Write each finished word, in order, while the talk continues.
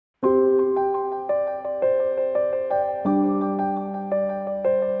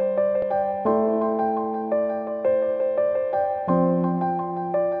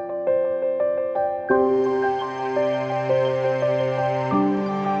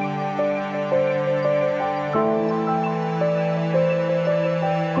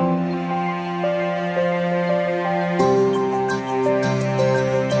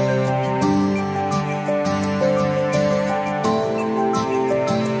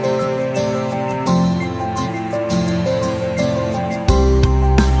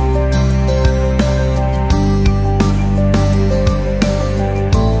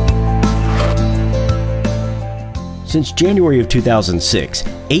Since January of 2006,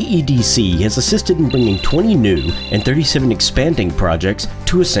 AEDC has assisted in bringing 20 new and 37 expanding projects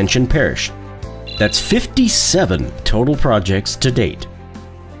to Ascension Parish. That's 57 total projects to date.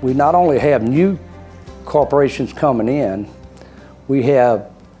 We not only have new corporations coming in, we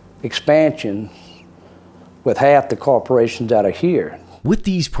have expansion with half the corporations that are here. With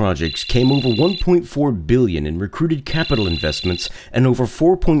these projects came over $1.4 billion in recruited capital investments and over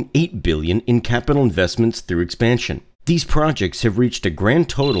 $4.8 billion in capital investments through expansion. These projects have reached a grand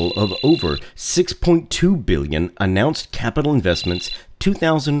total of over $6.2 billion announced capital investments,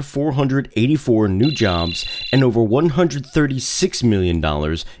 2,484 new jobs, and over $136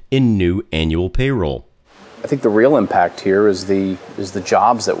 million in new annual payroll. I think the real impact here is the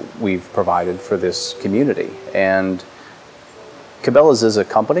jobs that we've provided for this community. And Cabela's is a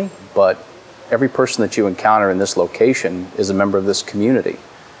company, but every person that you encounter in this location is a member of this community.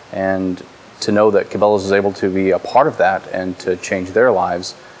 And to know that Cabela's is able to be a part of that and to change their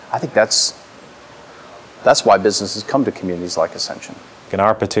lives, I think that's why businesses come to communities like Ascension. In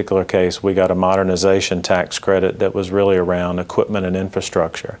our particular case, we got a modernization tax credit that was really around equipment and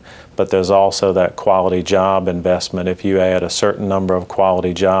infrastructure. But there's also that quality job investment. If you add a certain number of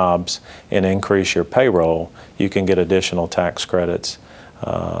quality jobs and increase your payroll, you can get additional tax credits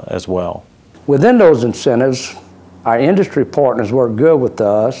as well. Within those incentives, our industry partners work good with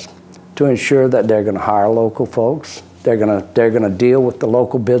us to ensure that they're going to hire local folks. They're going to deal with the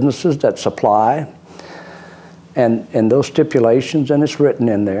local businesses that supply. And those stipulations, and it's written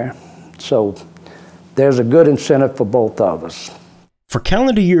in there. So there's a good incentive for both of us. For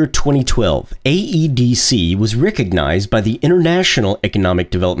calendar year 2012, AEDC was recognized by the International Economic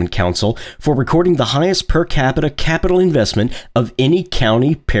Development Council for recording the highest per capita capital investment of any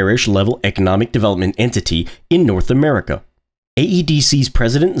county, parish level economic development entity in North America. AEDC's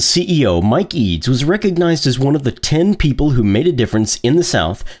president and CEO, Mike Eads, was recognized as one of the 10 people who made a difference in the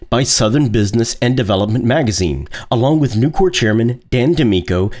South by Southern Business and Development magazine, along with Nucor chairman Dan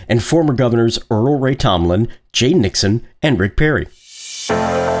D'Amico and former governors Earl Ray Tomlin, Jay Nixon, and Rick Perry.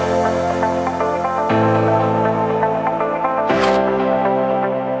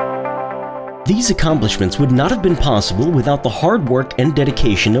 These accomplishments would not have been possible without the hard work and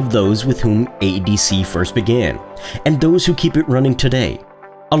dedication of those with whom AEDC first began, and those who keep it running today,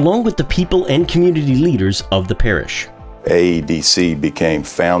 along with the people and community leaders of the parish. AEDC became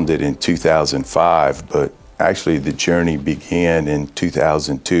founded in 2005, but actually the journey began in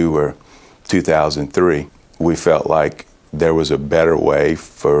 2002 or 2003. We felt like there was a better way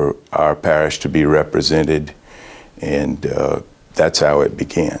for our parish to be represented, and that's how it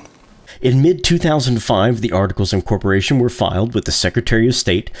began. In mid-2005, the Articles of Incorporation were filed with the Secretary of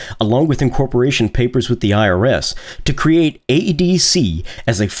State, along with incorporation papers with the IRS, to create AEDC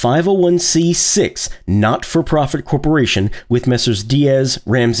as a 501c6 not-for-profit corporation with Messrs. Diaz,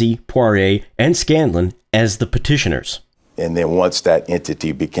 Ramsey, Poirier, and Scanlon as the petitioners. And then once that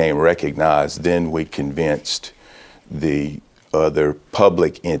entity became recognized, then we convinced the other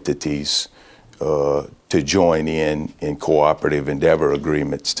public entities to join in cooperative endeavor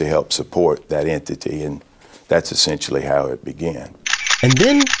agreements to help support that entity, and that's essentially how it began. And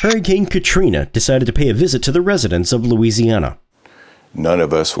then Hurricane Katrina decided to pay a visit to the residents of Louisiana. None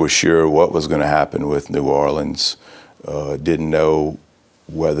of us were sure what was going to happen with New Orleans, didn't know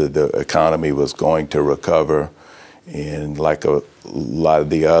whether the economy was going to recover, and like a lot of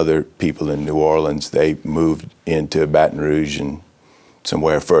the other people in New Orleans, they moved into Baton Rouge and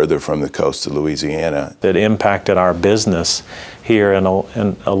somewhere further from the coast of Louisiana. It impacted our business here in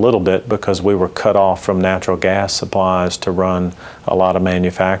a little bit because we were cut off from natural gas supplies to run a lot of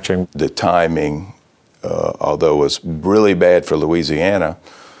manufacturing. The timing, although it was really bad for Louisiana,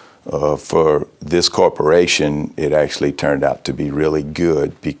 for this corporation, it actually turned out to be really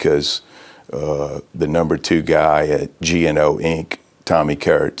good because the #2 guy at G&O Inc., Tommy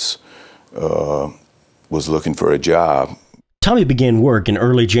Kurtz, was looking for a job. Tommy began work in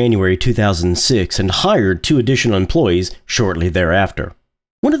early January 2006 and hired 2 additional employees shortly thereafter.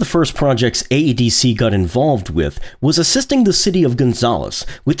 One of the first projects AEDC got involved with was assisting the city of Gonzales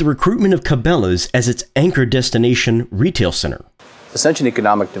with the recruitment of Cabela's as its anchor destination retail center. Ascension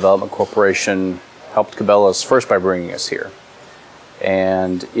Economic Development Corporation helped Cabela's first by bringing us here.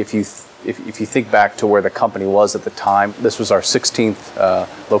 And if you think back to where the company was at the time, this was our 16th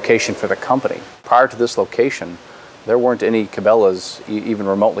location for the company. Prior to this location, there weren't any Cabela's even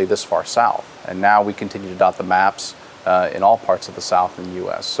remotely this far south. And now we continue to dot the maps in all parts of the South in the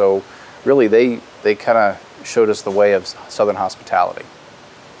U.S. So really they kind of showed us the way of Southern hospitality.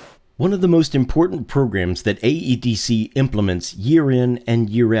 One of the most important programs that AEDC implements year in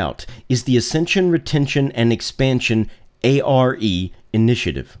and year out is the Ascension Retention and Expansion ARE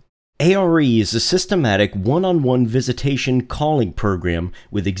initiative. ARE is a systematic one-on-one visitation calling program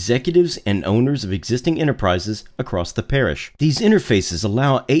with executives and owners of existing enterprises across the parish. These interfaces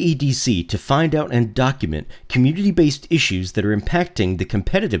allow AEDC to find out and document community-based issues that are impacting the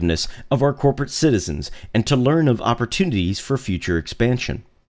competitiveness of our corporate citizens and to learn of opportunities for future expansion.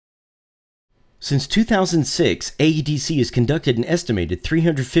 Since 2006, AEDC has conducted an estimated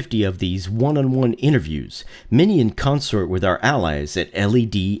 350 of these one-on-one interviews, many in consort with our allies at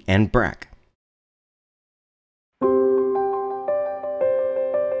LED and BRAC.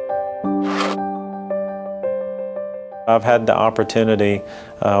 I've had the opportunity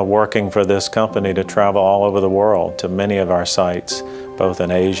working for this company to travel all over the world to many of our sites, both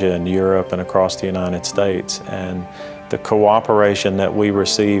in Asia and Europe and across the United States. And the cooperation that we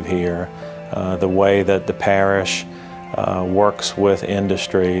receive here, the way that the parish works with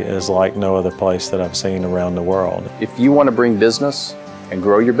industry is like no other place that I've seen around the world. If you want to bring business and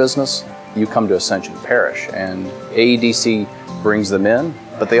grow your business, you come to Ascension Parish, and AEDC brings them in,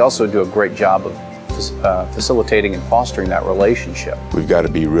 but they also do a great job of facilitating and fostering that relationship. We've got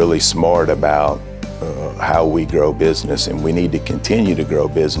to be really smart about how we grow business, and we need to continue to grow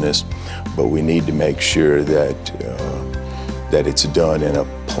business, but we need to make sure that it's done in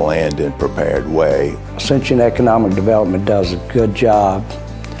a planned and prepared way. Ascension Economic Development does a good job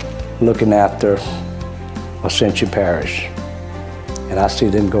looking after Ascension Parish, and I see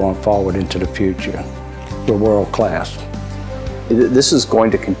them going forward into the future. We're world class. This is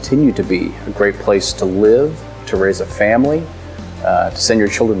going to continue to be a great place to live, to raise a family, to send your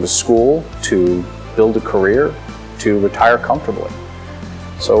children to school, to build a career, to retire comfortably.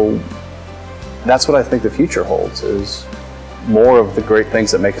 So that's what I think the future holds, is more of the great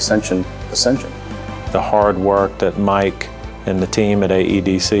things that make Ascension Ascension. The hard work that Mike and the team at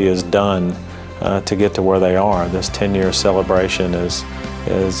AEDC has done to get to where they are. This 10-year celebration is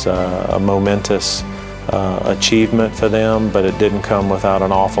a momentous achievement for them, but it didn't come without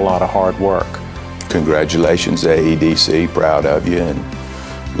an awful lot of hard work. Congratulations, AEDC, proud of you,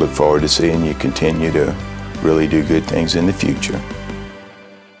 and look forward to seeing you continue to really do good things in the future.